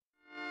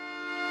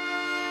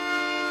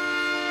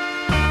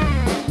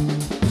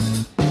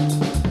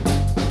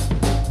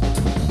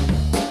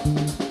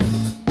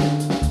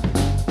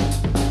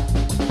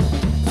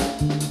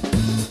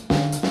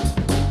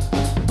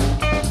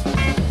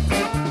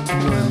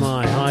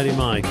Haere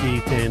mai,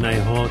 ki tēnei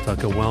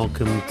hōtaka.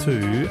 Welcome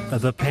to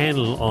the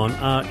panel on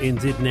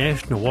RNZ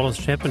National. Wallace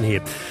Chapman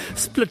here.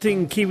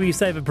 Splitting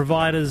KiwiSaver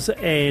providers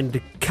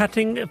and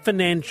cutting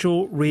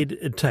financial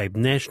red tape.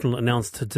 National announced